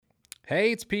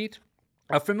Hey, it's Pete.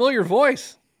 A familiar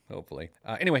voice, hopefully.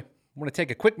 Anyway, I want to take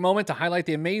a quick moment to highlight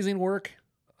the amazing work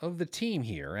of the team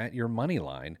here at Your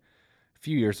Moneyline. A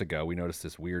few years ago, we noticed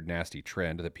this weird, nasty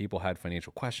trend that people had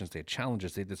financial questions, they had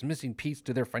challenges, they had this missing piece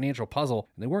to their financial puzzle,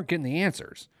 and they weren't getting the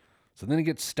answers. So then they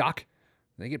get stuck,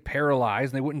 they get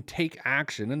paralyzed, and they wouldn't take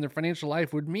action, and their financial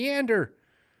life would meander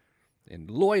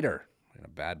and loiter in a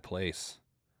bad place.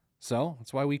 So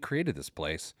that's why we created this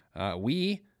place.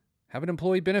 We have an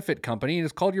employee benefit company, and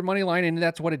it's called Your Moneyline, and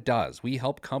that's what it does. We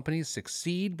help companies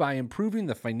succeed by improving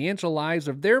the financial lives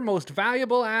of their most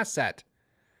valuable asset.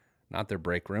 Not their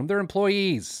break room, their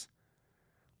employees.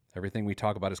 Everything we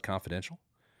talk about is confidential,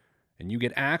 and you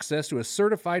get access to a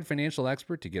certified financial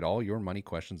expert to get all your money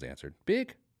questions answered,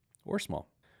 big or small.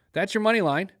 That's Your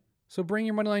Moneyline, so bring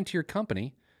Your Moneyline to your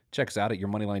company. Check us out at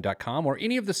yourmoneyline.com or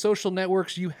any of the social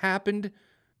networks you happened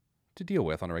to deal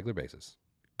with on a regular basis.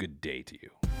 Good day to you.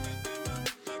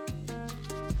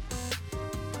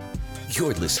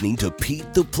 You're listening to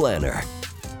Pete the Planner.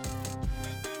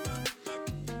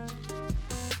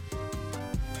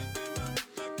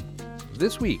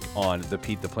 This week on the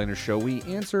Pete the Planner Show, we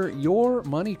answer your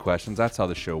money questions. That's how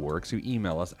the show works. You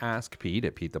email us,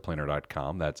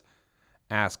 askpete@petetheplanner.com. That's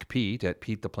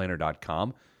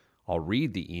askpete@petetheplanner.com. I'll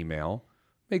read the email,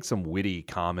 make some witty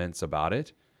comments about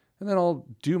it, and then I'll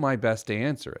do my best to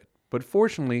answer it. But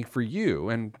fortunately for you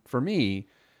and for me,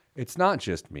 it's not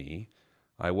just me.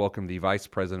 I welcome the Vice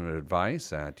President of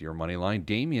Advice at Your Moneyline,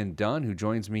 Damian Dunn, who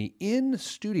joins me in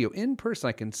studio, in person.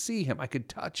 I can see him. I could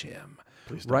touch him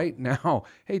right now.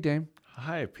 Hey, Dame.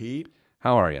 Hi, Pete.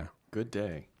 How are you? Good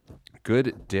day.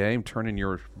 Good day. I'm turning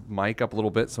your mic up a little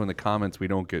bit so in the comments we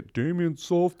don't get, Damian's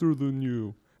softer than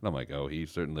you. And I'm like, oh, he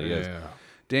certainly is.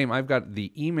 Dame, I've got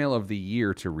the email of the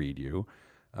year to read you.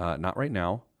 Not right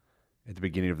now, at the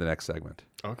beginning of the next segment.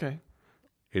 Okay.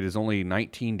 It is only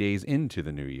 19 days into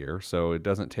the new year, so it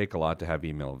doesn't take a lot to have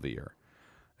email of the year.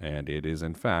 And it is,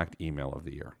 in fact, email of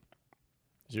the year.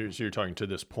 So you're talking to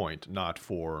this point, not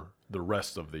for the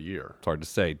rest of the year. It's hard to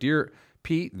say. Dear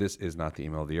Pete, this is not the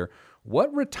email of the year.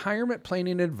 What retirement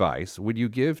planning advice would you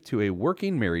give to a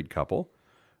working married couple,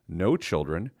 no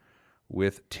children,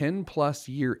 with 10-plus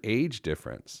year age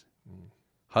difference?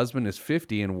 Husband is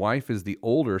 50 and wife is the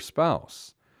older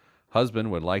spouse.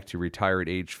 Husband would like to retire at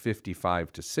age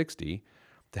 55 to 60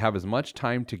 to have as much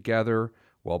time together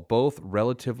while both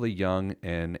relatively young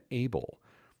and able.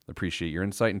 Appreciate your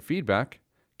insight and feedback.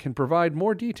 Can provide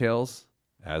more details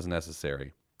as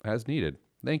necessary, as needed.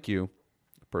 Thank you.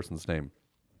 The person's name.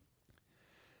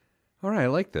 All right, I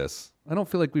like this. I don't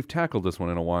feel like we've tackled this one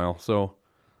in a while, so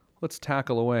let's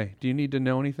tackle away. Do you need to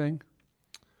know anything?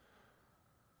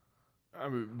 I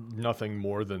mean, nothing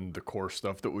more than the core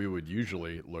stuff that we would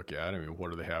usually look at. I mean, what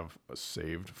do they have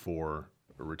saved for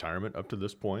retirement up to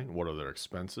this point? What are their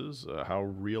expenses? How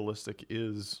realistic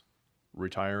is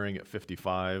retiring at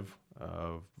 55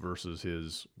 versus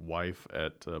his wife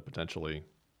at potentially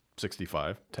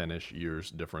 65, 10-ish years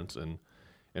difference in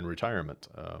retirement?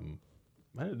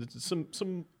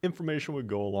 Some information would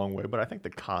go a long way, but I think the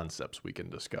concepts we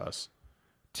can discuss.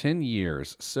 10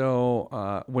 years.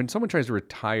 So when someone tries to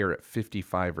retire at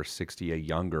 55 or 60, a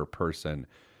younger person,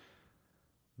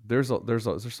 there's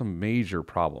some major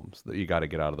problems that you got to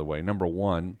get out of the way. Number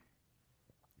one,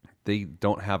 they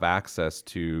don't have access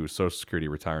to Social Security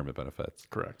retirement benefits.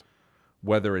 Correct.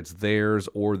 Whether it's theirs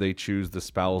or they choose the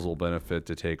spousal benefit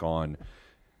to take on.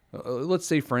 Let's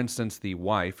say, for instance, the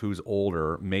wife who's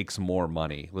older makes more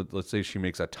money. Let's say she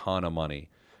makes a ton of money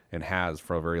and has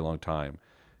for a very long time,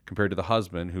 compared to the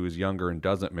husband who is younger and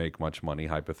doesn't make much money,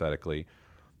 hypothetically.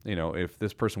 You know, if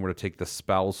this person were to take the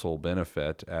spousal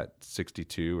benefit at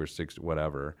 62 or 60,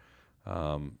 whatever,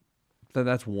 then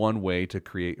that's one way to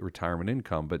create retirement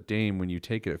income. But Dame, when you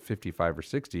take it at 55 or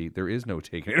 60, there is no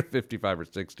taking it at 55 or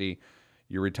 60.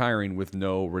 You're retiring with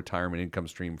no retirement income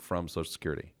stream from Social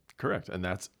Security. Correct. And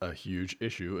that's a huge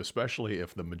issue, especially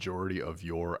if the majority of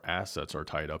your assets are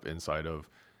tied up inside of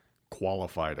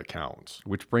qualified accounts.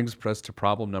 Which brings us to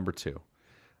problem number two.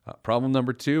 Problem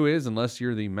number two is, unless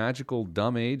you're the magical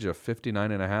dumb age of 59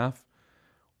 and a half,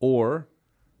 or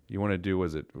you want to do,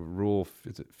 is it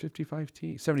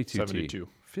 55T? 72T. 72.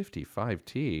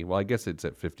 55T. Well, I guess it's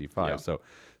at 55. Yeah. So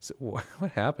what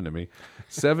happened to me?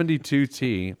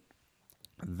 72T,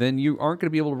 then you aren't going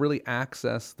to be able to really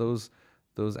access those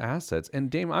assets.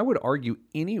 And Dame, I would argue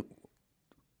any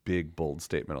big, bold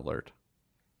statement alert.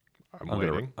 I'm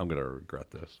going to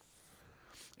regret this.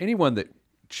 Anyone that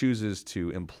chooses to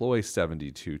employ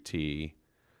 72T,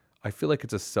 I feel like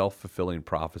it's a self-fulfilling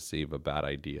prophecy of a bad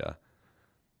idea.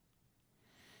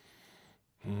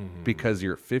 because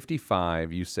you're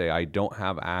 55, you say, I don't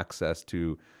have access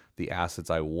to the assets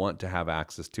I want to have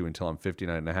access to until I'm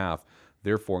 59 and a half.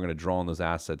 Therefore, I'm going to draw on those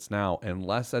assets now,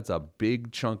 unless that's a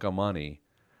big chunk of money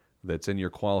that's in your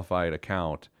qualified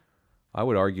account. I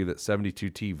would argue that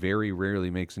 72T very rarely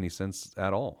makes any sense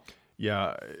at all.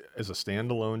 Yeah, as a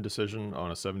standalone decision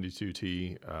on a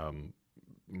 72T,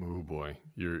 oh boy,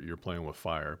 you're playing with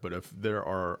fire. But if there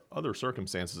are other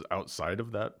circumstances outside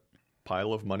of that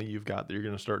pile of money you've got that you're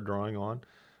going to start drawing on,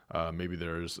 maybe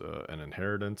there's an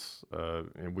inheritance,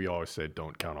 and we always say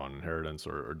don't count on inheritance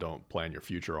or don't plan your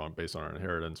future based on our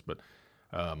inheritance. But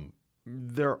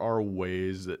there are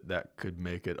ways that could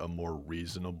make it a more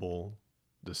reasonable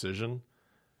decision.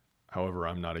 However,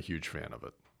 I'm not a huge fan of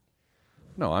it.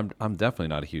 No, I'm definitely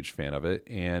not a huge fan of it.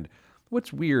 And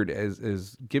what's weird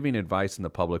is giving advice in the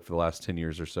public for the last 10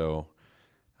 years or so.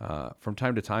 From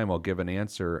time to time, I'll give an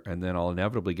answer, and then I'll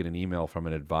inevitably get an email from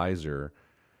an advisor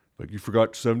like, you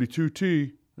forgot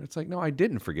 72T. And it's like, no, I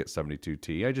didn't forget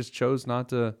 72T. I just chose not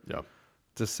to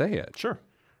say it. Sure.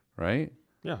 Right?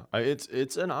 Yeah.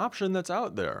 It's an option that's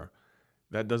out there.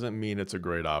 That doesn't mean it's a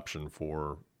great option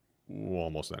for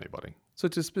almost anybody. So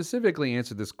to specifically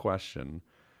answer this question,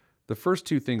 the first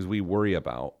two things we worry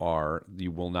about are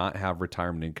you will not have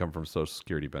retirement income from Social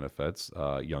Security benefits,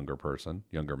 younger person,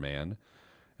 younger man.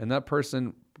 And that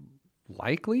person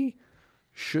likely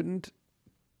shouldn't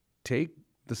take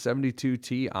the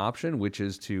 72T option, which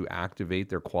is to activate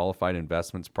their qualified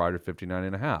investments prior to 59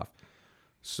 and a half.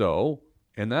 So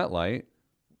in that light,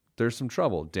 there's some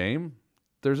trouble. Dame,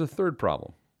 there's a third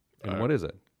problem. And what is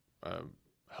it?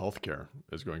 Healthcare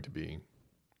is going to be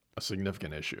a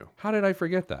significant issue. How did I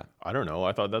forget that? I don't know.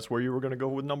 I thought that's where you were going to go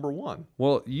with number one.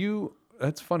 Well,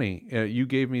 that's funny. You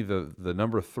gave me the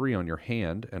number 3 on your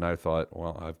hand, and I thought,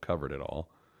 well, I've covered it all.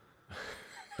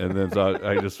 And then so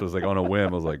I just was like, on a whim,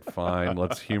 I was like, fine,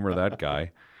 let's humor that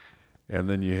guy. And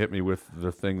then you hit me with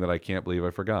the thing that I can't believe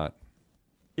I forgot.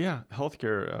 Yeah,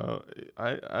 healthcare.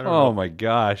 I don't know. Oh my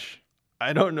gosh.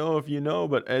 I don't know if you know,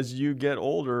 but as you get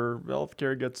older,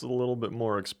 healthcare gets a little bit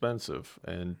more expensive,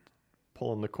 and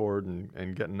pulling the cord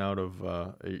and getting out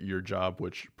of your job,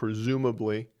 which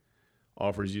presumably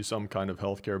offers you some kind of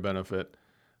healthcare benefit,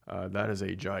 that is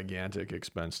a gigantic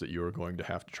expense that you are going to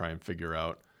have to try and figure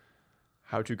out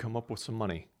how to come up with some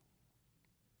money.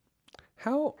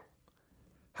 How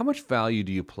much value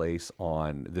do you place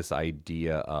on this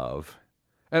idea of,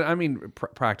 and I mean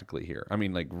practically here, I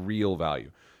mean like real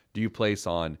value, do you place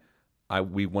on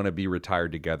we want to be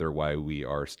retired together while we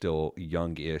are still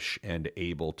young-ish and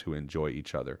able to enjoy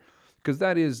each other? Because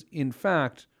that is, in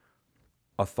fact,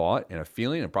 a thought and a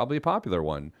feeling and probably a popular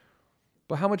one.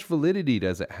 But how much validity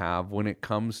does it have when it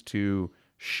comes to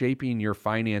shaping your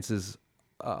finances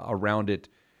around it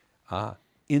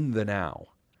in the now?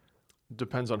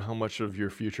 Depends on how much of your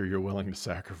future you're willing to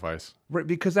sacrifice. Right,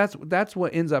 because that's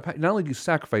what ends up, not only do you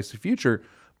sacrifice the future,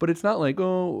 but it's not like,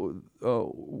 we're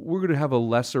going to have a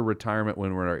lesser retirement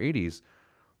when we're in our 80s.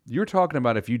 You're talking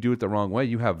about if you do it the wrong way,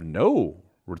 you have no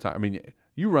retirement. I mean,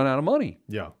 you run out of money.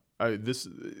 Yeah.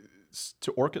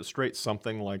 To orchestrate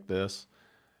something like this,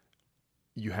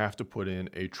 you have to put in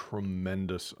a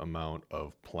tremendous amount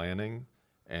of planning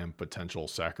and potential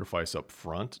sacrifice up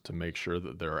front to make sure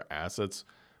that there are assets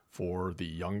for the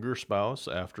younger spouse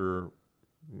after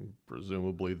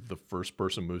presumably the first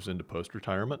person moves into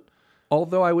post-retirement.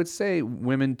 Although I would say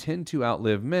women tend to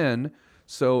outlive men,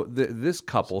 so this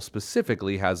couple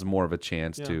specifically has more of a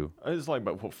chance to. It's like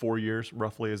about 4 years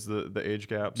roughly is the age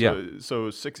gap. So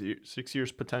 6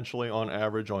 years potentially on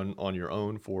average on your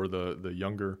own for the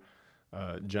younger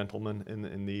gentleman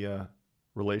in the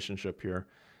relationship here.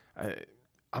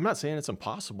 I'm not saying it's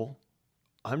impossible.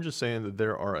 I'm just saying that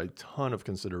there are a ton of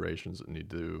considerations that need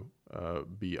to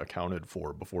be accounted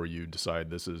for before you decide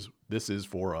this is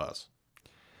for us.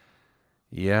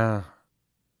 Yeah.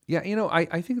 Yeah,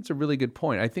 I think it's a really good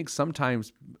point. I think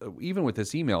sometimes, even with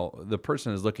this email, the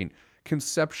person is looking,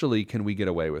 conceptually, can we get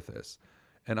away with this?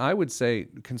 And I would say,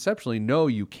 conceptually, no,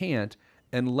 you can't,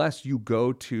 unless you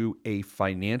go to a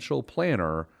financial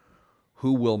planner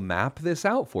who will map this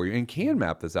out for you and can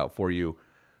map this out for you.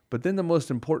 But then the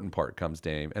most important part comes,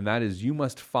 Dame, and that is you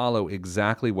must follow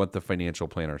exactly what the financial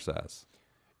planner says.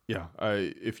 Yeah.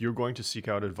 If you're going to seek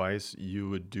out advice, you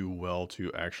would do well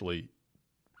to actually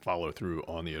follow through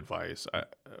on the advice.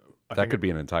 That could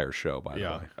be an entire show, by the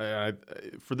way. Yeah.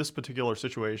 For this particular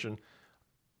situation,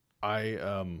 I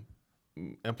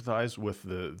empathize with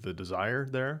the desire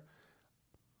there.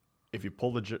 If you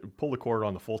pull the cord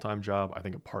on the full-time job, I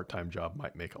think a part-time job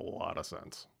might make a lot of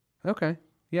sense. Okay.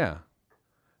 Yeah.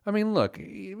 I mean, look,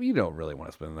 you don't really want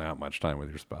to spend that much time with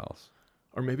your spouse.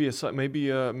 Or maybe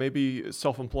maybe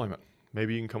self-employment.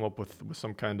 Maybe you can come up with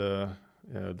some kind of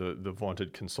the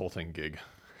vaunted consulting gig.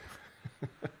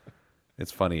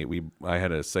 It's funny. I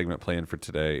had a segment planned for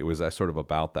today. It was sort of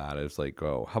about that. It's like,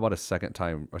 oh, how about a second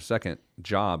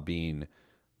job being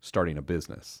starting a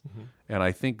business? Mm-hmm. And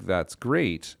I think that's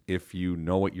great if you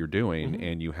know what you're doing mm-hmm.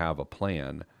 and you have a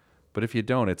plan. But if you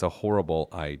don't, it's a horrible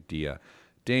idea.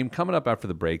 Dame, coming up after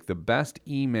the break, the best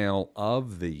email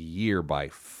of the year by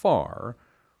far.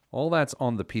 All that's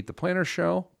on the Pete the Planner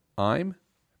Show. I'm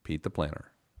Pete the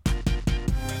Planner.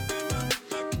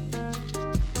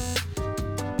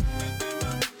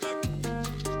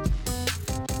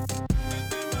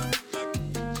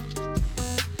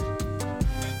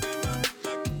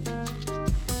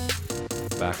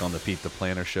 Back on the Pete the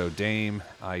Planner Show. Dame,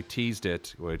 I teased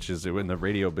it, which is in the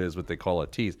radio biz what they call a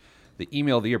tease. The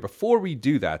email of the year. Before we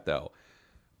do that, though,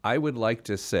 I would like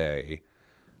to say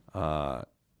I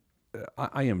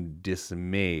am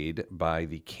dismayed by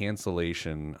the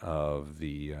cancellation of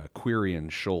the Query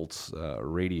and Schultz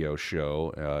radio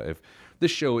show. If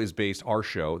this show is based, our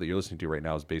show that you're listening to right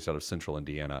now is based out of Central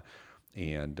Indiana,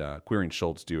 and Query and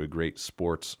Schultz do a great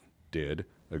sports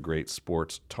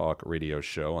talk radio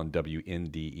show on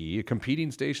WNDE, a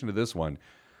competing station to this one.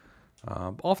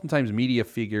 Oftentimes media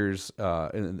figures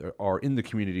are in the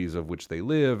communities of which they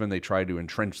live, and they try to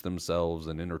entrench themselves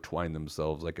and intertwine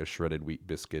themselves like a shredded wheat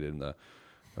biscuit in the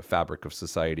fabric of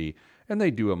society, and they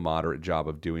do a moderate job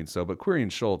of doing so. But Query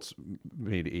and Schultz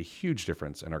made a huge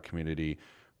difference in our community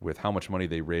with how much money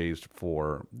they raised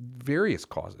for various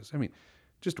causes. I mean,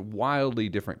 just wildly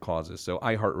different causes. So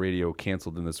iHeartRadio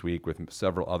canceled them this week with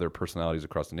several other personalities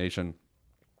across the nation,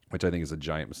 which I think is a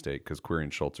giant mistake because Query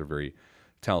and Schultz are very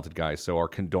talented guys. So our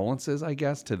condolences, I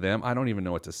guess, to them. I don't even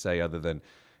know what to say other than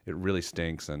it really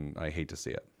stinks, and I hate to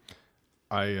see it.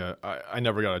 I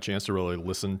never got a chance to really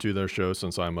listen to their show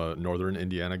since I'm a Northern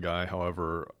Indiana guy.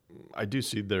 However, I do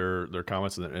see their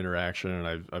comments and their interaction,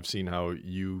 and I've seen how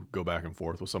you go back and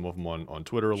forth with some of them on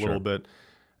Twitter a little bit,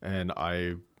 and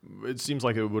it seems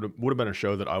like it would have been a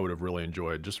show that I would have really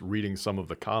enjoyed. Just reading some of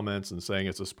the comments and saying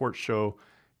it's a sports show,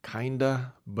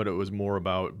 kinda, but it was more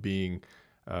about being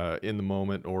in the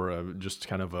moment or just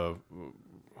kind of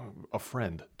a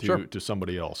friend to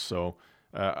somebody else. So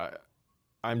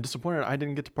I'm disappointed I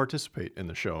didn't get to participate in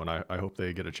the show, and I hope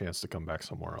they get a chance to come back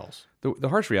somewhere else. The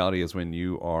harsh reality is when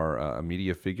you are a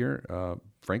media figure,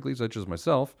 frankly, such as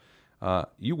myself,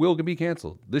 you will be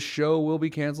canceled. This show will be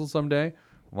canceled someday.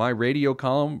 My radio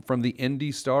column from the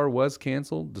Indy Star was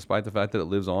canceled, despite the fact that it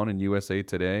lives on in USA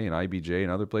Today and IBJ and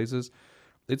other places.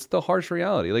 It's the harsh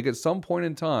reality. Like at some point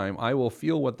in time, I will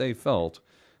feel what they felt,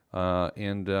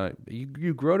 and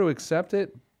you grow to accept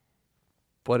it,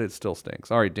 but it still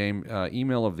stinks. All right, Dame,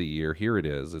 email of the year. Here it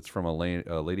is. It's from a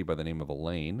lady by the name of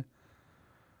Elaine.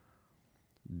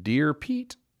 Dear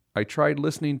Pete, I tried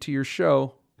listening to your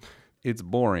show. It's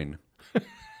boring.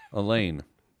 Elaine.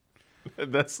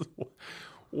 That's...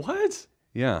 What?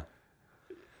 Yeah.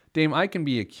 Dame, I can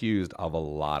be accused of a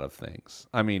lot of things.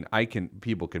 I mean,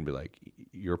 people can be like,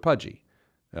 you're pudgy.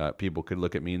 People could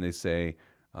look at me and they say,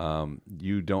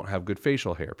 you don't have good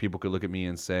facial hair. People could look at me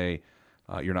and say,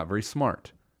 you're not very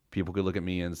smart. People could look at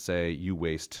me and say, you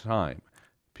waste time.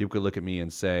 People could look at me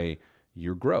and say,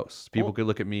 you're gross. People could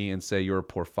look at me and say, you're a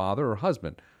poor father or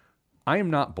husband. I am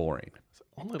not boring.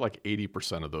 Only like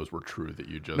 80% of those were true that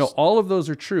you just... No, all of those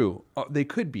are true. They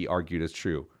could be argued as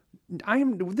true.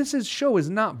 This show is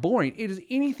not boring. It is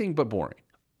anything but boring.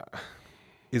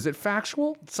 Is it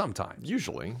factual? Sometimes.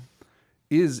 Usually.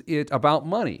 Is it about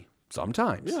money?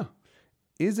 Sometimes. Yeah.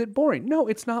 Is it boring? No,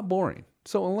 it's not boring.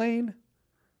 So Elaine,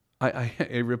 I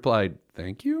replied,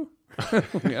 thank you? I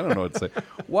don't know what to say.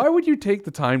 Why would you take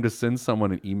the time to send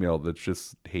someone an email that's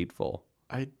just hateful?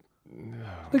 No.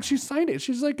 Like she signed it.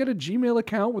 She's like got a Gmail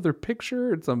account with her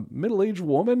picture. It's a middle-aged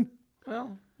woman.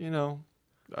 Well,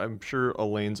 I'm sure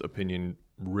Elaine's opinion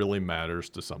really matters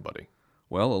to somebody.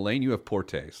 Well, Elaine, you have poor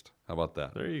taste. How about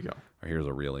that? There you go. Here's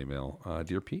a real email.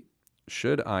 Dear Pete,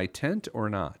 should I tent or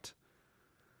not?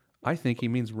 I think he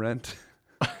means rent.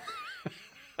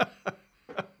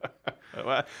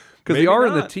 Because the R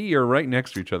and the T are right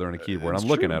next to each other on a keyboard. I'm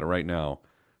looking at it right now.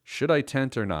 Should I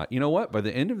tent or not? You know what? By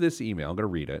the end of this email, I'm going to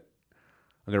read it.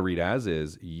 I'm going to read as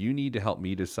is. You need to help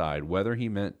me decide whether he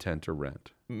meant tent or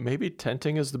rent. Maybe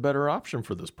tenting is the better option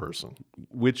for this person.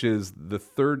 Which is the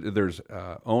third. There's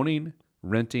owning,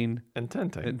 renting, and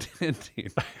tenting.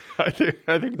 I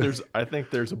think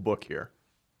there's a book here.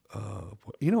 Are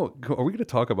we going to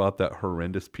talk about that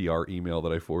horrendous PR email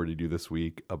that I forwarded you this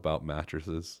week about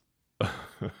mattresses?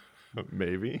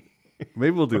 Maybe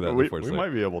we'll do that. We might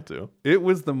be able to. It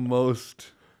was the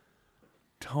most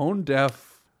tone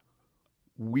deaf,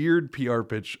 weird PR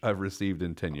pitch I've received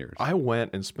in 10 years. I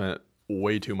went and spent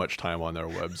way too much time on their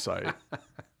website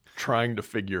trying to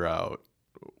figure out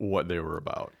what they were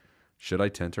about. Should I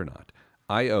tent or not?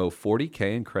 I owe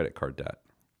 $40K in credit card debt.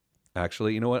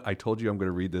 Actually, you know what? I told you I'm going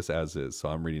to read this as is, so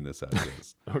I'm reading this as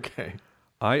is. Okay.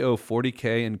 I owe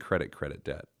 $40K in credit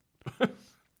debt.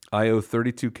 I owe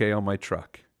 $32K on my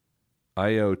truck.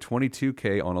 I owe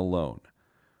 $22K on a loan.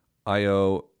 I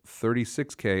owe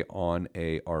 $36K on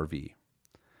a RV.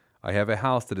 I have a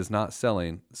house that is not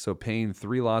selling, so paying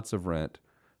 3 lots of rent,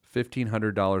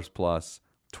 $1,500 plus,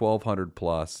 $1,200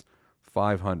 plus,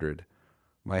 $500.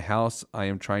 My house I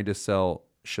am trying to sell.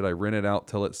 Should I rent it out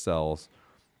till it sells?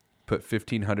 Put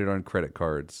 $1,500 on credit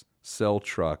cards. Sell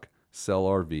truck. Sell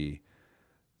RV.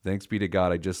 Thanks be to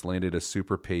God, I just landed a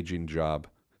super paging job.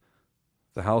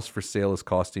 The house for sale is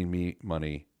costing me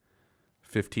money.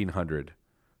 $1,500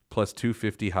 plus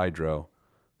 $250 hydro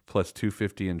plus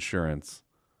 $250 insurance.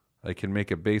 I can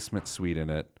make a basement suite in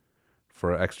it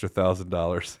for an extra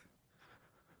 $1,000.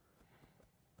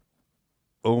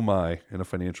 Oh my, in a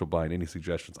financial bind. Any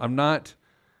suggestions? I'm not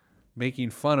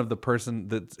making fun of the person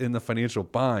that's in the financial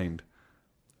bind.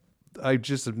 I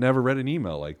just have never read an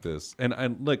email like this.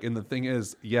 And look, and the thing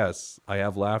is, yes, I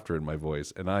have laughter in my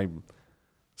voice, and I'm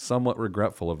somewhat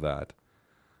regretful of that.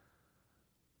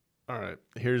 All right.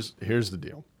 Here's the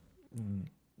deal.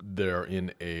 They're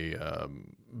in a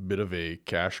bit of a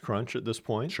cash crunch at this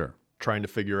point. Sure. Trying to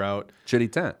figure out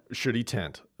Shitty tent. shitty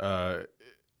tent.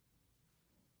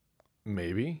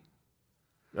 Maybe.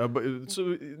 But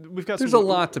so we've got. There's a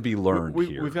lot to be learned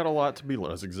here. We've got a lot to be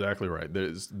learned. That's exactly right.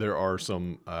 There are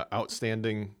some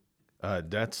outstanding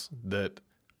debts that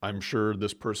I'm sure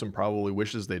this person probably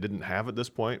wishes they didn't have at this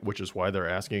point, which is why they're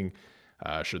asking,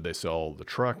 should they sell the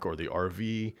truck or the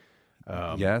RV?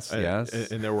 Yes.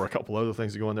 And there were a couple other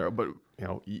things that go in there, but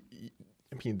I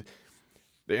mean,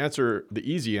 the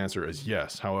easy answer is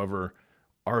yes. However,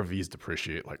 RVs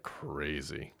depreciate like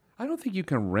crazy. I don't think you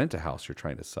can rent a house you're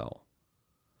trying to sell.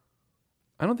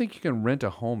 I don't think you can rent a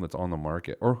home that's on the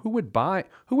market. Or who would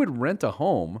rent a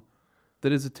home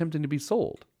that is attempting to be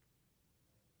sold?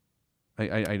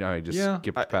 I just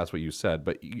skipped past what you said,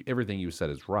 but everything you said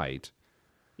is right.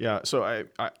 Yeah, so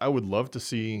I would love to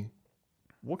see.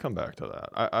 We'll come back to that.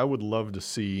 I would love to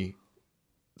see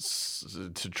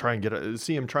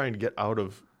see him trying to get out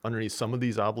of underneath some of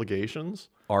these obligations.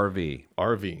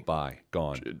 RV. Buy.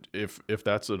 Gone. If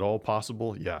that's at all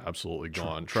possible, yeah, absolutely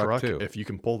gone. Truck too. If you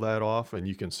can pull that off and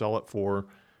you can sell it for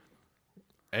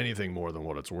anything more than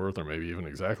what it's worth, or maybe even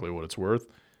exactly what it's worth,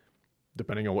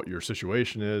 depending on what your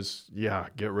situation is, yeah,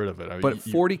 get rid of it. But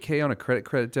 $40K on a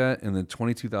credit debt and then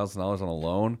 $22,000 on a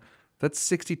loan, that's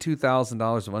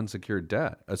 $62,000 of unsecured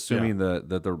debt, assuming that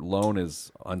the loan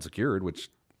is unsecured, which...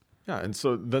 Yeah, and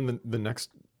so then the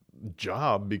next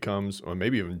job becomes, or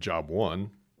maybe even job one,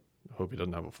 I hope he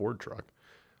doesn't have a Ford truck,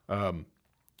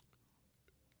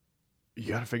 you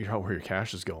got to figure out where your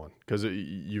cash is going, because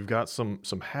you've got some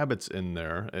habits in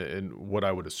there, and what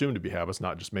I would assume to be habits,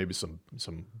 not just maybe some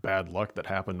bad luck that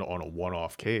happened on a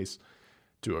one-off case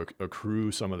to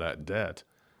accrue some of that debt.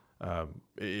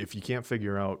 If you can't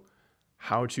figure out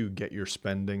how to get your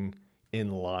spending in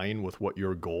line with what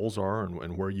your goals are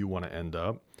and where you want to end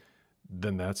up,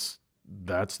 then that's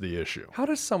the issue. How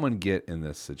does someone get in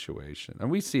this situation? And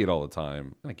we see it all the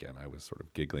time. And again, I was sort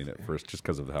of giggling at first just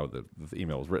because of how the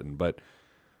email was written, but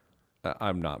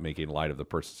I'm not making light of the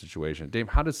person's situation. Dave,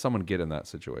 how does someone get in that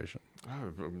situation?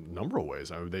 A number of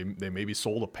ways. They maybe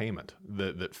sold a payment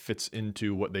that fits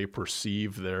into what they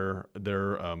perceive their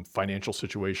financial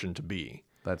situation to be.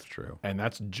 That's true. And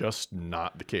that's just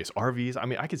not the case. RVs, I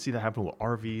mean, I could see that happen with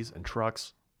RVs and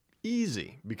trucks.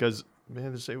 Easy. Because,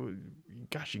 man, they say,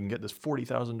 gosh, you can get this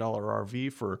 $40,000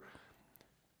 RV for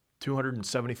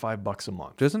 $275 a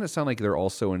month. Doesn't it sound like they're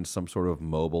also in some sort of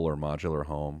mobile or modular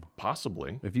home?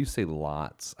 Possibly. If you say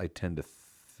lots, I tend to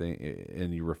think,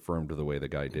 and you refer him to the way the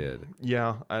guy did.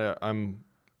 Yeah, I'm...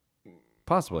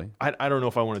 Possibly. I don't know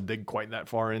if I want to dig quite that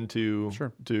far into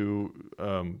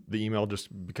the email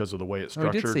just because of the way it's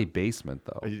structured. He did say basement,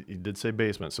 though. He did say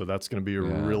basement, so that's going to be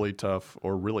really tough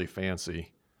or really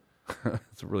fancy.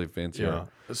 It's really fancy. Yeah.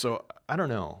 So I don't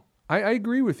know. I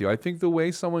agree with you. I think the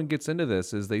way someone gets into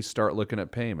this is they start looking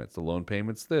at payments. The loan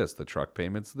payment's this, the truck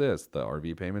payment's this, the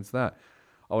RV payment's that.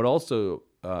 I would also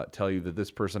tell you that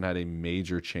this person had a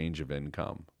major change of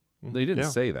income. They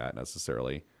didn't say that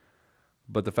necessarily.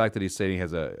 But the fact that he's saying he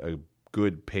has a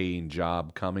good paying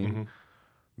job coming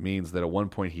means that at one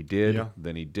point he did,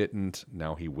 then he didn't,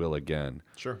 now he will again.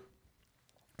 Sure.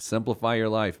 Simplify your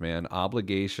life, man.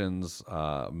 Obligations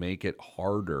make it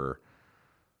harder.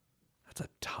 That's a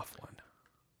tough one.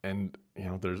 And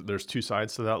there's two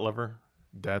sides to that lever: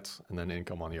 debts and then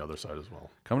income on the other side as well.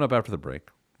 Coming up after the break,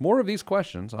 more of these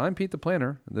questions. I'm Pete the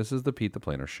Planner. This is the Pete the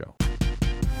Planner Show.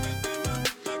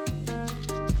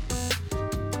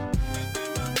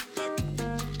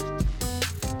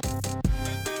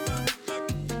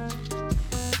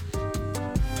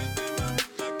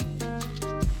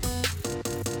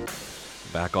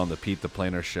 Back on the Pete the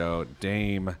Planner Show,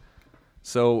 Dame.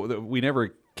 So we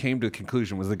never came to the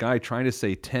conclusion. Was the guy trying to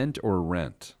say tent or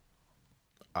rent?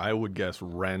 I would guess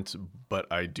rent,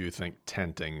 but I do think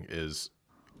tenting is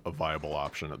a viable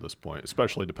option at this point,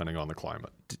 especially depending on the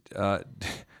climate.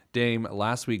 Dame,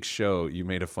 last week's show, you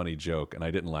made a funny joke, and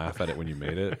I didn't laugh at it when you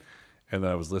made it. And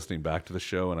then I was listening back to the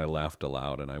show, and I laughed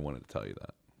aloud, and I wanted to tell you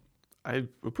that. I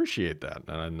appreciate that,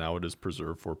 and now it is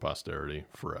preserved for posterity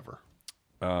forever.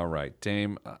 All right,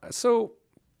 Dame. So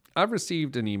I've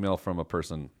received an email from a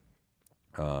person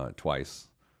twice.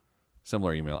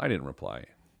 Similar email. I didn't reply.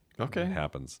 Okay. It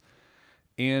happens.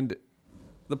 And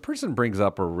the person brings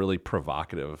up a really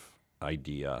provocative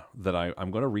idea that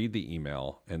I'm going to read the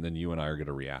email, and then you and I are going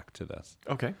to react to this.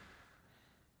 Okay.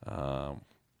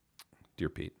 Dear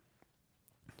Pete,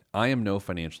 I am no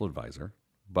financial advisor,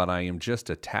 but I am just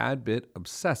a tad bit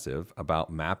obsessive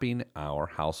about mapping our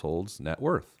household's net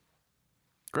worth.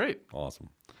 Great. Awesome.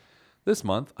 This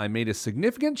month, I made a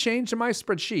significant change to my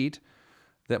spreadsheet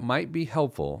that might be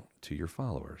helpful to your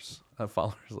followers.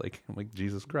 Followers like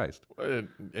Jesus Christ.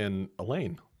 And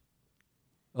Elaine.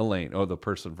 Elaine, the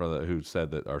person who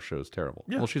said that our show's terrible.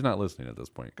 Yeah. Well, she's not listening at this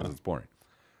point because it's boring.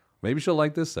 Maybe she'll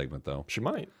like this segment, though. She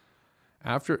might.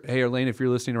 Hey, Elaine, if you're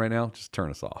listening right now, just turn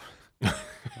us off. I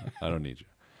don't need you.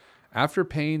 After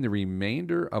paying the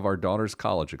remainder of our daughter's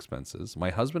college expenses,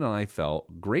 my husband and I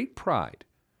felt great pride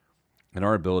in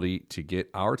our ability to get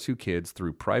our two kids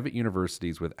through private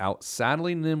universities without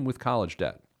saddling them with college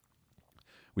debt.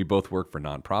 We both work for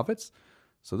nonprofits,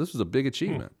 so this was a big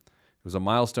achievement. It was a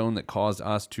milestone that caused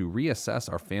us to reassess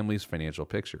our family's financial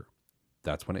picture.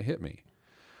 That's when it hit me.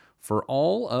 For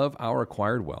all of our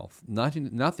acquired wealth,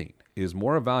 nothing is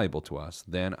more valuable to us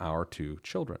than our two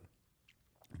children.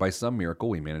 By some miracle,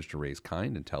 we managed to raise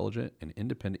kind, intelligent, and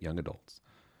independent young adults.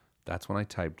 That's when I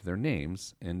typed their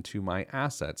names into my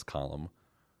assets column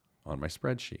on my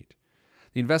spreadsheet.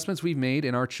 The investments we've made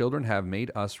in our children have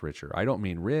made us richer. I don't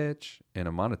mean rich in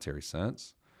a monetary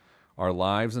sense. Our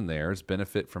lives and theirs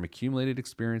benefit from accumulated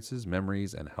experiences,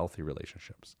 memories, and healthy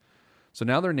relationships. So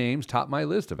now their names top my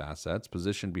list of assets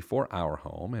positioned before our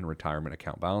home and retirement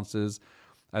account balances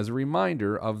as a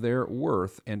reminder of their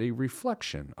worth and a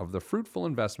reflection of the fruitful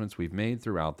investments we've made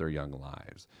throughout their young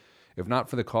lives. If not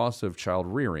for the cost of child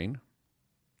rearing,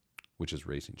 which is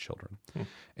raising children,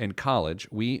 and college,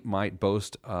 we might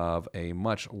boast of a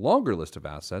much longer list of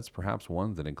assets, perhaps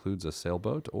one that includes a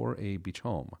sailboat or a beach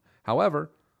home.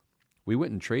 However, we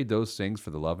wouldn't trade those things for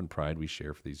the love and pride we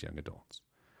share for these young adults.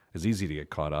 It's easy to get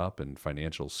caught up in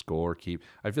financial score.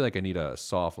 I feel like I need a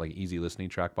soft, easy listening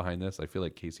track behind this. I feel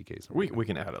like Casey Kasem. We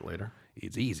can add it later.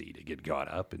 It's easy to get caught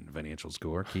up in financial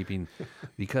score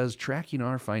because tracking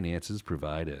our finances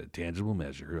provide a tangible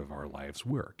measure of our life's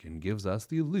work and gives us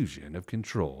the illusion of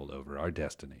control over our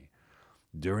destiny.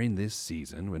 During this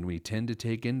season, when we tend to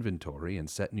take inventory and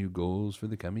set new goals for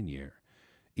the coming year,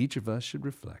 each of us should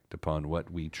reflect upon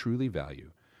what we truly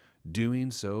value. Doing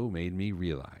so made me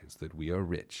realize that we are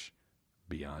rich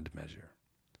beyond measure.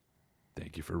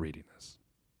 Thank you for reading this,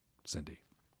 Cindy.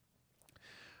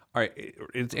 All right,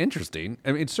 it's interesting.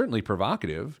 I mean, it's certainly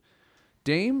provocative.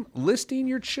 Dame, listing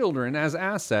your children as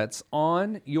assets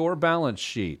on your balance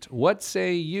sheet. What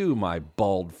say you, my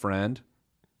bald friend?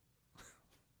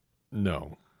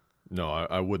 No,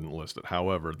 I wouldn't list it.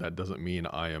 However, that doesn't mean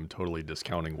I am totally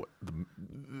discounting what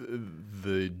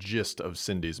the gist of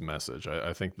Cindy's message.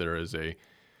 I think there is a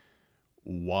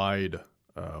wide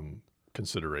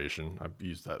consideration. I've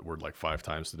used that word 5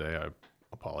 times today. I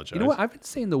apologize. You know what? I've been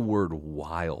saying the word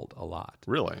wild a lot.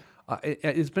 Really?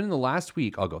 It's been in the last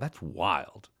week. I'll go, that's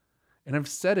wild. And I've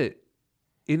said it,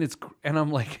 and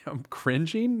I'm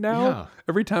cringing now. Yeah.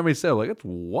 Every time I say it, that's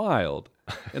wild.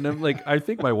 And I'm I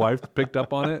think my wife picked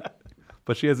up on it,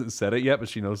 but she hasn't said it yet, but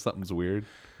she knows something's weird.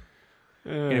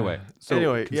 Anyway,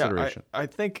 consideration. Yeah, I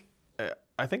think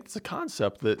it's a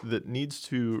concept that needs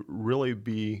to really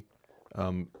be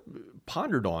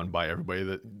pondered on by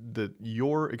everybody, that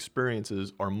your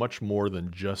experiences are much more than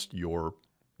just your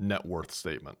net worth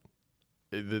statement.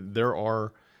 There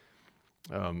are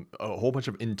a whole bunch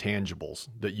of intangibles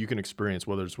that you can experience,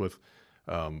 whether it's with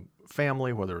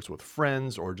family, whether it's with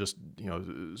friends, or just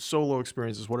solo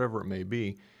experiences, whatever it may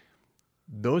be.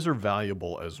 Those are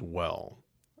valuable as well.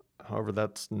 However,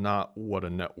 that's not what a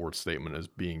net worth statement is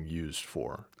being used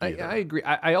for. I either. agree.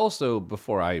 I also,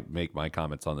 before I make my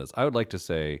comments on this, I would like to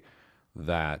say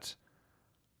that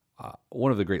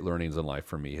one of the great learnings in life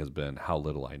for me has been how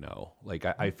little I know. Like,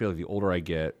 I feel like the older I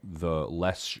get, the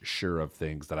less sure of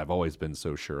things that I've always been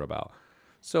so sure about.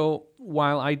 So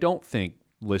while I don't think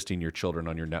listing your children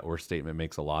on your net worth statement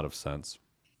makes a lot of sense,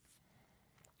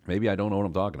 maybe I don't know what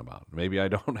I'm talking about. Maybe I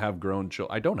don't have grown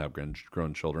children. I don't have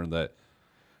grown children that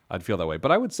I'd feel that way.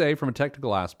 But I would say, from a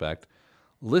technical aspect,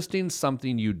 listing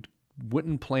something you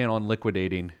wouldn't plan on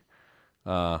liquidating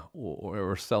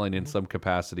or selling in some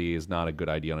capacity is not a good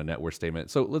idea on a net worth statement.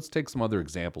 So let's take some other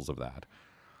examples of that.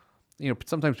 You know,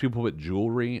 sometimes people put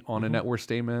jewelry on a net worth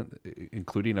statement,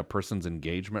 including a person's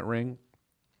engagement ring.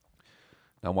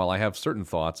 Now, while I have certain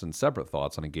thoughts and separate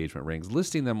thoughts on engagement rings,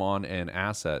 listing them on an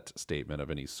asset statement of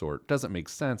any sort doesn't make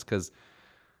sense, because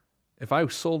if I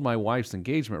sold my wife's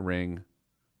engagement ring,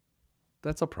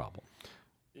 that's a problem.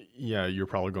 Yeah, you're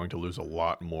probably going to lose a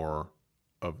lot more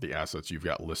of the assets you've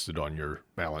got listed on your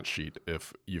balance sheet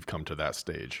if you've come to that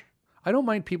stage. I don't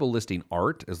mind people listing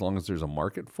art as long as there's a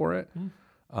market for it.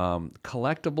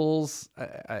 Collectibles,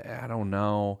 I don't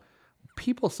know.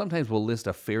 People sometimes will list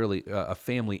a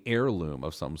family heirloom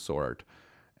of some sort,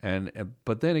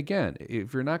 but then again,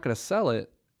 if you're not going to sell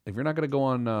it, if you're not going to go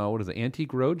on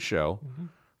Antique Roadshow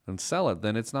and sell it,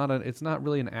 then it's not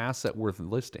really an asset worth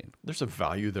listing. There's a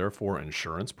value there for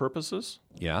insurance purposes.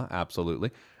 Yeah,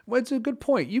 absolutely. Well, it's a good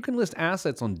point. You can list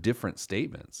assets on different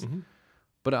statements,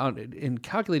 but in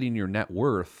calculating your net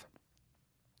worth,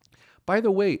 by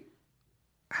the way,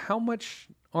 how much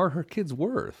are her kids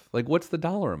worth? Like, what's the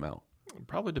dollar amount? It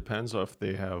probably depends if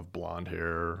they have blonde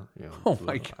hair. You know, Oh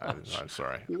my gosh. I'm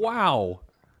sorry. Wow.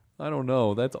 I don't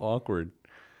know. That's awkward.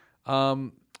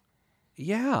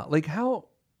 Yeah, like how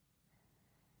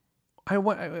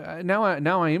now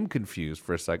I am confused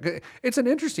for a second. It's an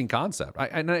interesting concept.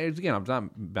 Again, it's not a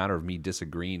matter of me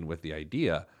disagreeing with the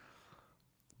idea.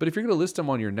 But if you're going to list them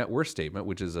on your net worth statement,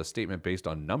 which is a statement based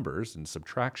on numbers and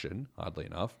subtraction, oddly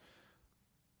enough,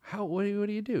 what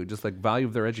do you do? Just like value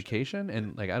of their education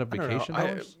and like out of vacation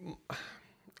dollars?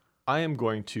 I am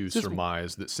going to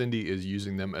surmise that Cindy is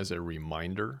using them as a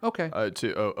reminder. Okay.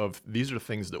 Of these are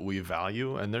things that we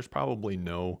value, and there's probably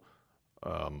no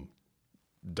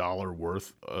dollar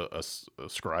worth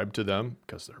ascribed to them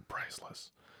because they're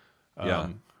priceless. Yeah.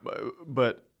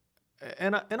 But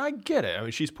I get it. I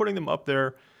mean, she's putting them up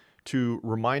there to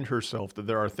remind herself that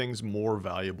there are things more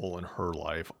valuable in her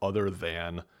life other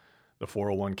than the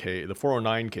 401k, the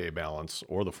 409k balance,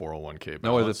 or the 401k balance.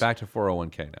 No, it's back to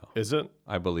 401k now. Is it?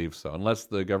 I believe so, unless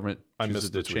the government chooses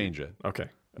to change it. Okay.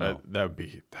 No. That'd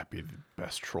be the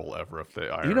best troll ever if the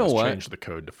IRS changed the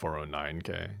code to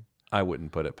 409k. I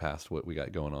wouldn't put it past what we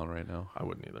got going on right now. I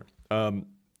wouldn't either.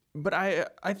 But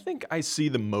I think I see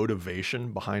the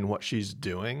motivation behind what she's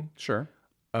doing. Sure.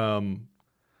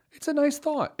 It's a nice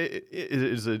thought. It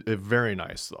is a very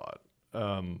nice thought.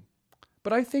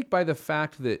 But I think by the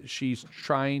fact that she's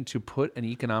trying to put an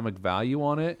economic value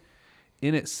on it,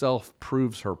 in itself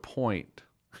proves her point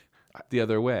the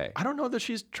other way. I don't know that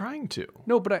she's trying to.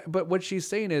 No, but what she's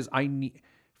saying is,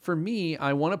 for me,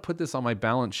 I want to put this on my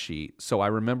balance sheet so I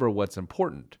remember what's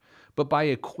important. But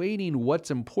by equating what's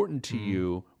important to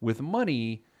you with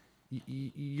money,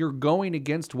 you're going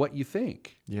against what you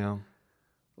think. Yeah.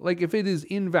 Like, if it is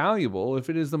invaluable, if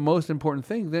it is the most important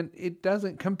thing, then it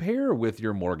doesn't compare with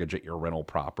your mortgage at your rental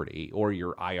property or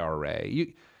your IRA.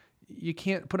 You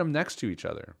can't put them next to each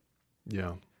other.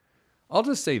 Yeah. I'll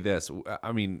just say this.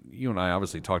 I mean, you and I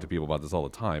obviously talk to people about this all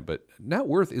the time, but net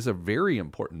worth is a very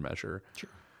important measure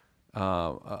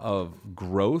of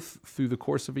growth through the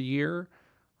course of a year.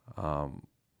 And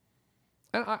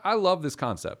I love this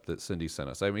concept that Cindy sent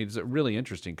us. I mean, it's really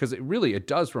interesting because it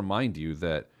does remind you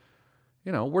that,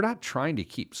 you know, we're not trying to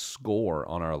keep score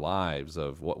on our lives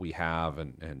of what we have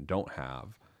and don't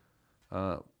have.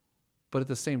 But at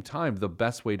the same time, the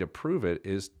best way to prove it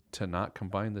is to not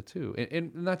combine the two.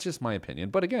 And that's just my opinion.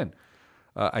 But again,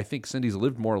 I think Cindy's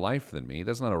lived more life than me.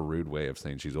 That's not a rude way of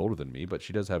saying she's older than me, but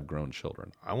she does have grown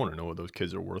children. I want to know what those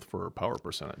kids are worth for her power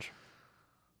percentage.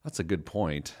 That's a good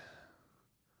point.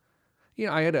 You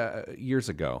know, I had years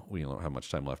ago, we don't have much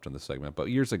time left in this segment, but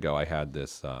years ago I had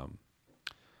this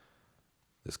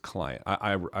this client.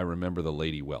 I remember the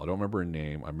lady well. I don't remember her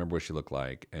name. I remember what she looked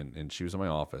like. And she was in my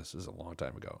office. This is a long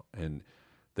time ago. And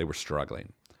they were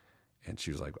struggling. And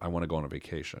she was like, I want to go on a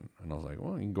vacation. And I was like,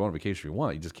 well, you can go on a vacation if you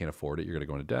want. You just can't afford it. You're going to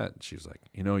go into debt. And she was like,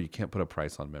 you know, you can't put a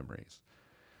price on memories.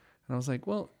 And I was like,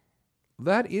 well,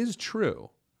 that is true.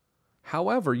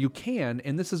 However, you can,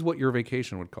 and this is what your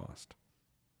vacation would cost.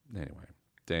 Anyway,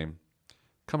 Dame,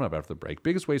 coming up after the break.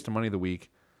 Biggest waste of money of the week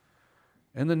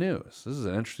and the news. This is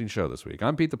an interesting show this week.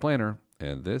 I'm Pete the Planner,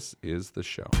 and this is the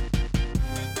show.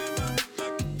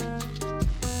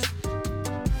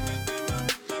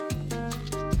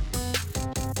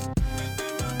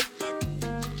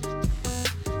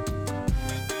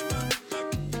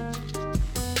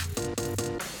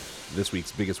 This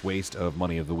week's biggest waste of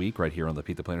money of the week right here on the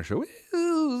Pete the Planner Show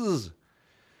is...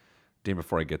 Dan,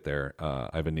 before I get there, I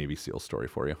have a Navy SEAL story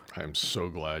for you. I'm so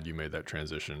glad you made that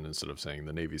transition instead of saying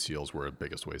the Navy SEALs were the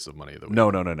biggest waste of money of the week. No.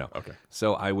 Okay.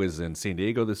 So I was in San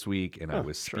Diego this week, and I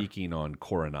was speaking on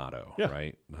Coronado,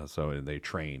 right? So they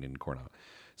train in Coronado.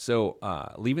 So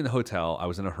leaving the hotel, I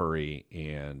was in a hurry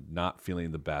and not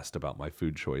feeling the best about my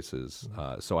food choices.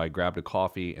 So I grabbed a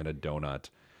coffee and a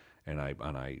donut, and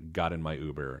I got in my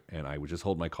Uber, and I would just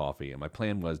hold my coffee. And my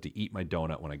plan was to eat my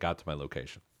donut when I got to my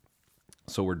location.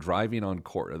 So we're driving on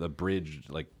the bridge,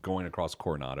 like going across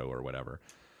Coronado or whatever.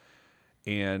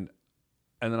 And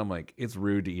then I'm like, it's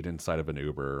rude to eat inside of an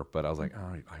Uber, but I was like,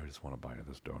 oh, I just want to bite of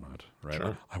this donut, right?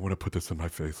 Sure. I want to put this in my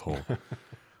face hole.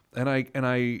 and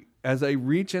I, as I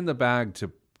reach in the bag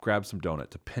to grab some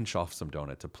donut, to pinch off some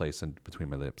donut to place in between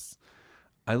my lips,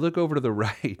 I look over to the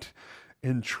right,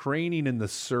 and training in the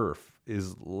surf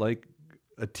is like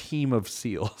a team of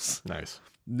SEALs. Nice.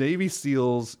 Navy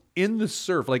SEALs in the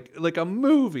surf, like a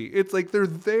movie. It's like they're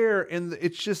there, and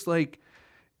it's just like,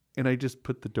 and I just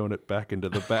put the donut back into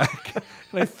the bag,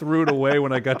 and I threw it away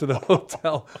when I got to the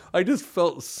hotel. I just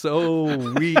felt so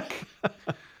weak.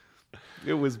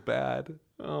 It was bad.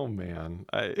 Oh man,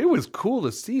 it was cool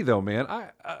to see though, man.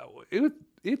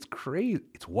 It's crazy.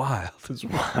 It's wild. It's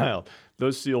wild.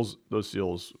 Those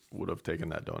SEALs would have taken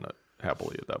that donut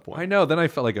happily at that point. I know. Then I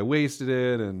felt like I wasted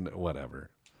it, and whatever.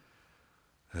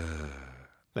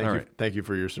 Thank you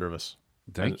for your service.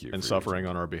 Thank you. And suffering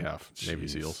on our behalf, Navy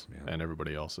SEALs, and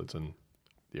everybody else that's in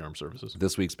the armed services.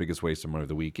 This week's biggest waste of money of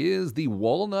the week is the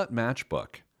Walnut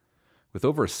Matchbook. With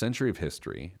over a century of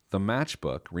history, the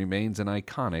matchbook remains an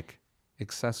iconic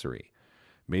accessory.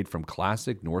 Made from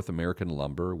classic North American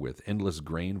lumber with endless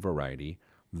grain variety,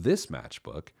 this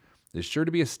matchbook is sure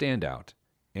to be a standout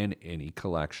in any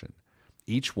collection.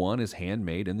 Each one is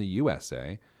handmade in the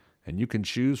USA, and you can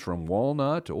choose from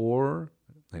walnut or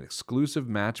an exclusive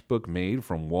matchbook made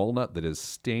from walnut that is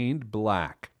stained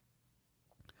black.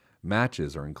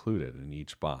 Matches are included in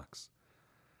each box.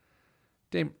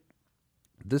 Dame,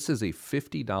 this is a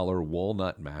 $50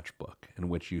 walnut matchbook in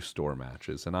which you store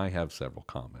matches, and I have several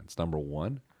comments. Number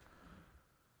one,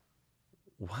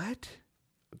 what?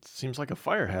 It seems like a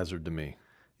fire hazard to me.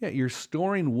 Yeah, you're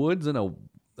storing woods.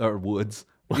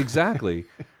 Exactly.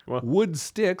 Well, wood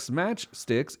sticks,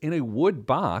 matchsticks in a wood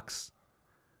box.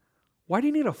 Why do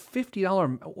you need a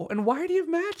 $50? And why do you have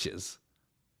matches?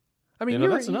 I mean,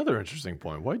 that's another interesting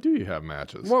point. Why do you have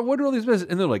matches? What are all these matches?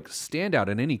 And they're like standout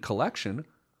in any collection.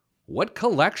 What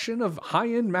collection of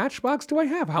high-end Matchbox do I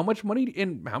have? How much money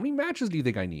and how many matches do you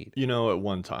think I need? You know, at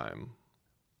one time,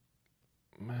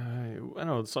 I don't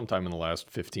know, sometime in the last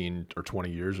 15 or 20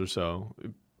 years or so,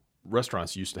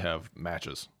 restaurants used to have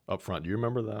matches up front. Do you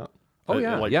remember that? Oh,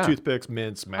 yeah. Like toothpicks,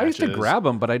 mints, matches. I used to grab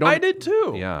them, but I don't. I did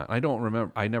too. Yeah, I don't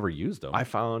remember. I never used them. I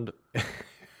found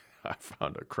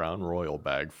a Crown Royal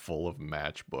bag full of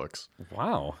matchbooks.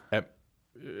 Wow.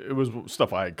 It was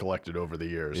stuff I had collected over the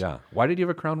years. Yeah. Why did you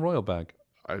have a Crown Royal bag?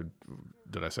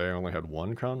 Did I say I only had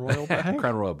one Crown Royal bag?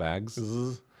 Crown Royal bags.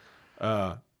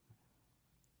 And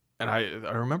I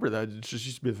remember that it just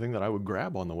used to be the thing that I would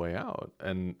grab on the way out,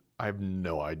 and I have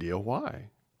no idea why.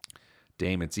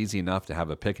 Dame, it's easy enough to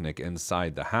have a picnic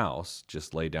inside the house.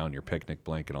 Just lay down your picnic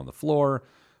blanket on the floor,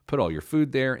 put all your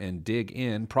food there, and dig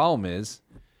in. Problem is,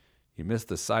 you miss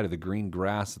the sight of the green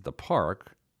grass at the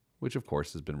park, which of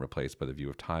course has been replaced by the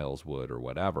view of tiles, wood, or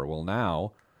whatever. Well,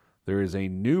 now there is a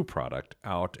new product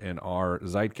out in our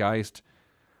zeitgeist.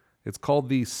 It's called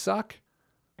the Suck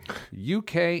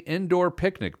UK Indoor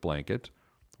Picnic Blanket,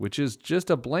 which is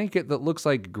just a blanket that looks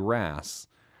like grass.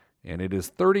 And it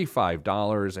is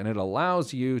 $35, and it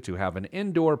allows you to have an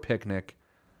indoor picnic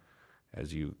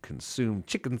as you consume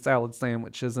chicken salad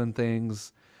sandwiches and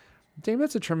things. Dame,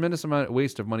 that's a tremendous amount of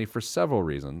waste of money for several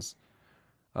reasons.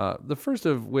 The first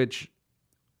of which,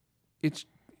 it's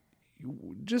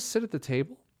just sit at the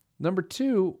table. Number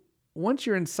two, once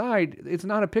you're inside, it's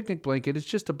not a picnic blanket, it's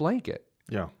just a blanket.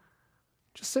 Yeah.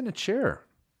 Just sit in a chair.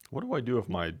 What do I do if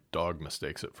my dog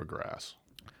mistakes it for grass?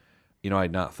 You know, I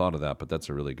had not thought of that, but that's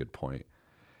a really good point.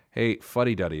 Hey,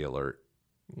 fuddy-duddy alert,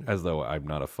 as though I'm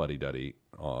not a fuddy-duddy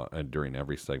during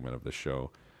every segment of the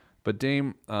show. But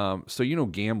Dame, so you know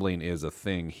gambling is a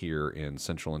thing here in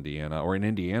central Indiana, or in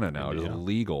Indiana now. It is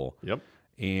legal. Yep.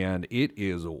 And it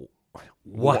is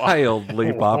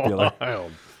wildly popular.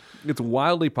 Wild. It's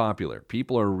wildly popular.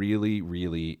 People are really,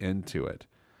 really into it.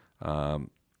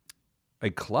 A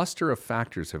cluster of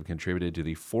factors have contributed to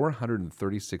the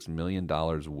 $436 million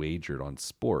wagered on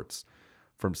sports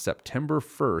from September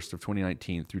 1st of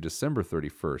 2019 through December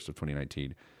 31st of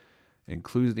 2019,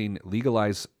 including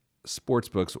legalized sports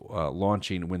books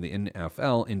launching when the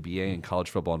NFL, NBA, and college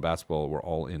football and basketball were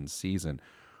all in season.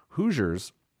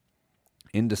 Hoosiers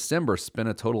in December spent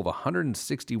a total of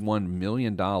 $161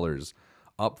 million,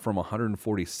 up from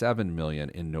 $147 million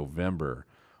in November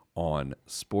on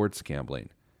sports gambling.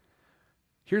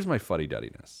 Here's my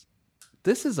fuddy-duddiness.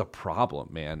 This is a problem,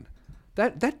 man.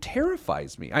 That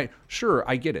terrifies me. I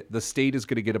get it. The state is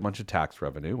going to get a bunch of tax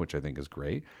revenue, which I think is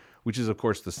great, which is, of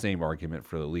course, the same argument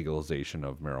for the legalization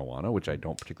of marijuana, which I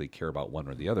don't particularly care about one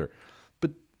or the other.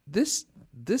 But this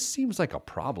seems like a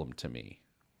problem to me.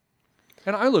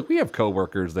 And we have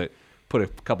coworkers that put a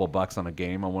couple bucks on a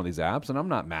game on one of these apps, and I'm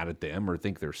not mad at them or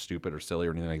think they're stupid or silly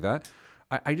or anything like that.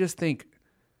 I just think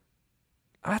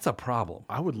that's a problem.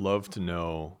 I would love to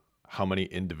know how many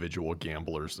individual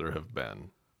gamblers there have been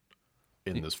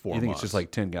in this 4 months. You think it's just like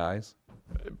 10 guys?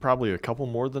 Probably a couple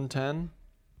more than 10,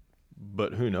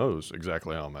 but who knows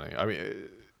exactly how many. I mean,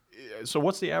 so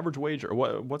what's the average wager?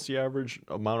 What's the average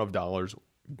amount of dollars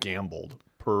gambled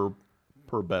per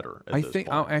bettor at this point?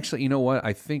 Actually, you know what?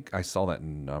 I think I saw that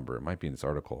number. It might be in this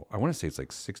article. I want to say it's like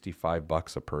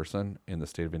 $65 a person in the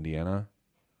state of Indiana.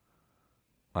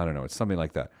 I don't know. It's something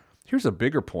like that. Here's a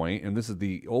bigger point, and this is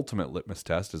the ultimate litmus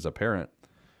test as a parent.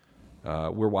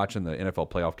 We're watching the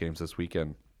NFL playoff games this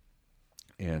weekend,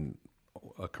 and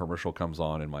a commercial comes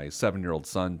on, and my 7-year-old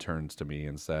son turns to me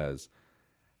and says,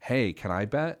 "Hey, can I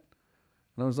bet?"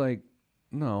 And I was like,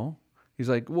 "No." He's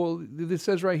like, "Well, this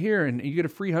says right here, and you get a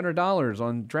free $100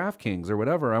 on DraftKings or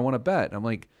whatever. I want to bet." And I'm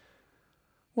like,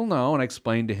 "Well, no." And I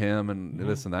explained to him and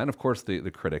this and that. And of course, the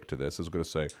critic to this is going to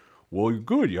say, "Well, you're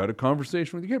good. You had a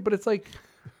conversation with your kid." But it's like,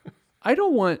 I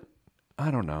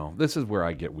don't know. This is where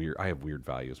I get weird. I have weird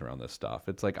values around this stuff.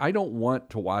 It's like, I don't want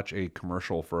to watch a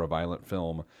commercial for a violent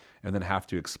film and then have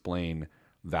to explain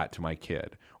that to my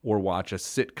kid, or watch a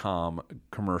sitcom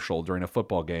commercial during a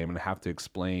football game and have to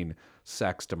explain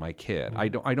sex to my kid. I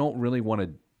don't really want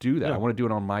to do that. Yeah. I want to do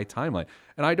it on my timeline,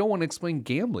 and I don't want to explain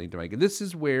gambling to my kid. This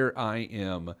is where I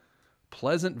am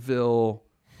Pleasantville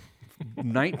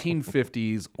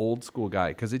 1950s old school guy,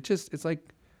 because it's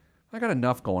like, I got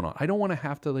enough going on. I don't want to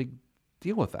have to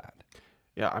deal with that.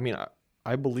 Yeah, I mean,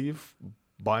 I believe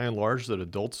by and large that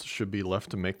adults should be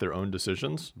left to make their own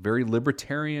decisions. Very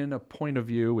libertarian a point of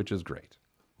view, which is great.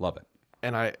 Love it.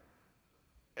 And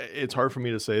it's hard for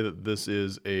me to say that this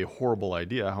is a horrible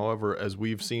idea. However, as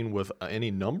we've seen with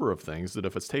any number of things, that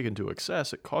if it's taken to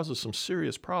excess, it causes some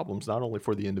serious problems, not only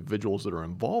for the individuals that are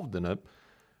involved in it,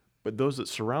 but those that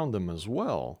surround them as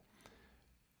well.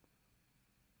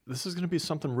 This is going to be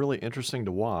something really interesting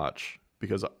to watch,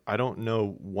 because I don't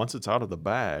know, once it's out of the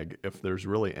bag, if there's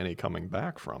really any coming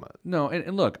back from it. No,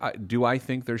 and look, do I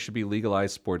think there should be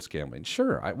legalized sports gambling?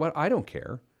 Sure, I don't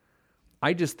care.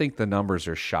 I just think the numbers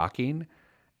are shocking,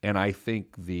 and I think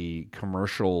the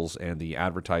commercials and the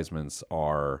advertisements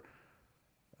are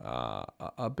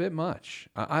a bit much.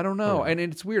 I don't know, and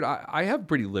it's weird. I have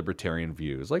pretty libertarian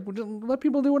views. Like, just let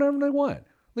people do whatever they want.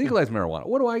 Legalize marijuana.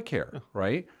 What do I care,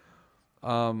 right?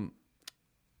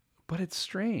 But it's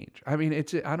strange. I mean,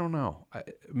 I don't know.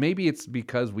 Maybe it's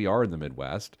because we are in the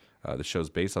Midwest. The show's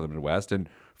based on the Midwest, and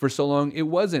for so long it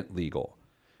wasn't legal.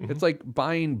 Mm-hmm. It's like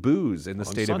buying booze in the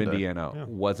state of Indiana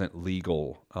wasn't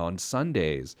legal on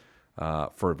Sundays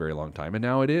for a very long time, and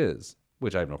now it is,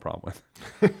 which I have no problem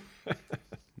with.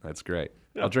 That's great.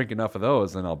 Yeah. I'll drink enough of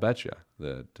those, and I'll bet you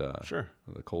that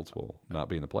the Colts will not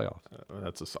be in the playoffs.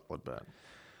 That's a solid bet.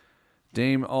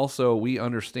 Dame, also, we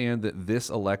understand that this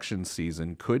election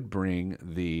season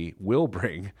will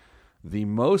bring the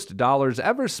most dollars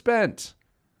ever spent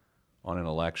on an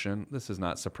election. This is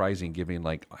not surprising, given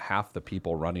like half the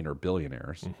people running are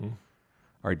billionaires. Mm-hmm. All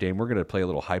right, Dame, we're going to play a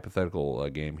little hypothetical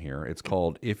game here. It's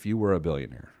called If You Were a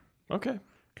Billionaire. Okay.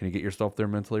 Can you get yourself there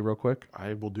mentally real quick?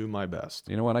 I will do my best.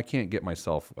 You know what? I can't get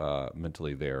myself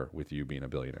mentally there with you being a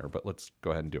billionaire, but let's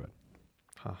go ahead and do it.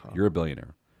 You're a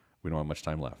billionaire. We don't have much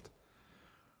time left.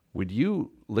 Would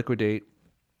you liquidate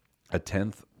a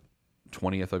 10th,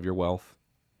 20th of your wealth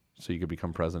so you could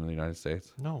become president of the United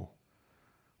States? No.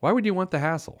 Why would you want the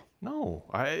hassle? No.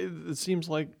 It seems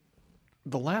like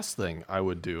the last thing I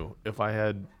would do if I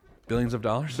had billions of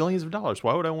dollars. Billions of dollars.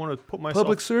 Why would I want to put myself...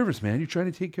 Public service, man. You're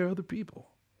trying to take care of other people.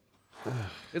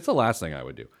 It's the last thing I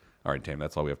would do. All right, Tim,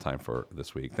 that's all we have time for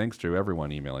this week. Thanks to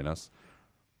everyone emailing us.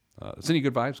 Sending you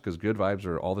good vibes because good vibes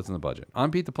are all that's in the budget.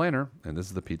 I'm Pete the Planner, and this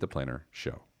is the Pete the Planner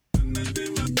Show.